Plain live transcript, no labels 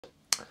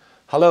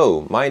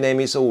Hello, my name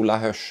is Ola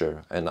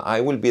Höscher and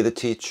I will be the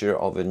teacher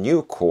of a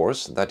new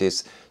course that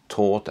is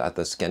taught at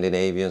the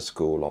Scandinavian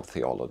School of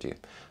Theology.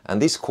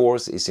 And this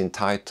course is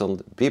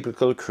entitled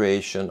Biblical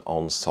Creation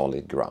on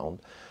Solid Ground.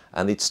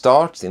 And it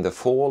starts in the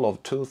fall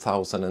of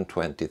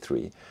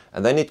 2023.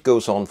 And then it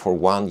goes on for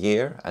 1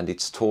 year and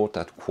it's taught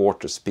at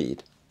quarter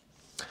speed.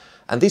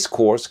 And this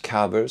course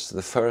covers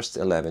the first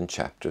 11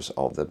 chapters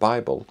of the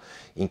Bible,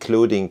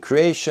 including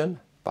creation,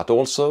 but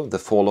also the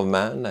fall of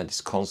man and its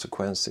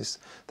consequences,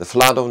 the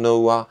flood of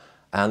Noah,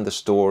 and the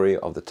story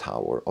of the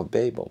Tower of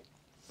Babel.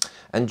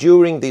 And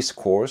during this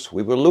course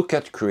we will look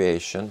at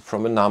creation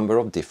from a number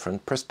of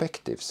different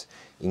perspectives,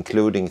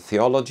 including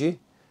theology,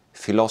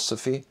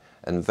 philosophy,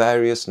 and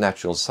various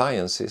natural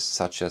sciences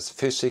such as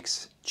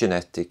physics,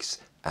 genetics,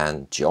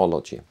 and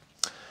geology.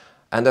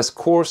 And as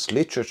course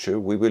literature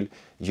we will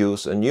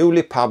use a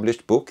newly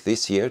published book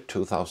this year,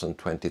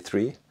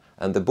 2023,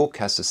 and the book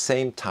has the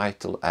same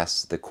title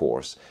as the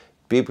course,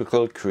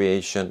 Biblical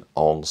Creation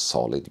on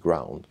Solid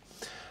Ground.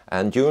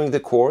 And during the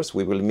course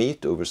we will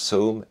meet over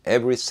Zoom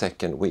every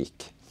second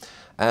week.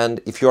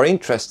 And if you are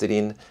interested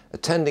in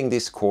attending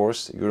this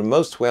course, you're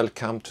most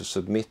welcome to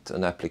submit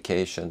an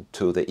application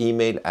to the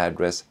email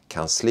address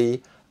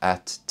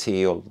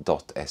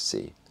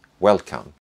kansli@teol.se. Welcome.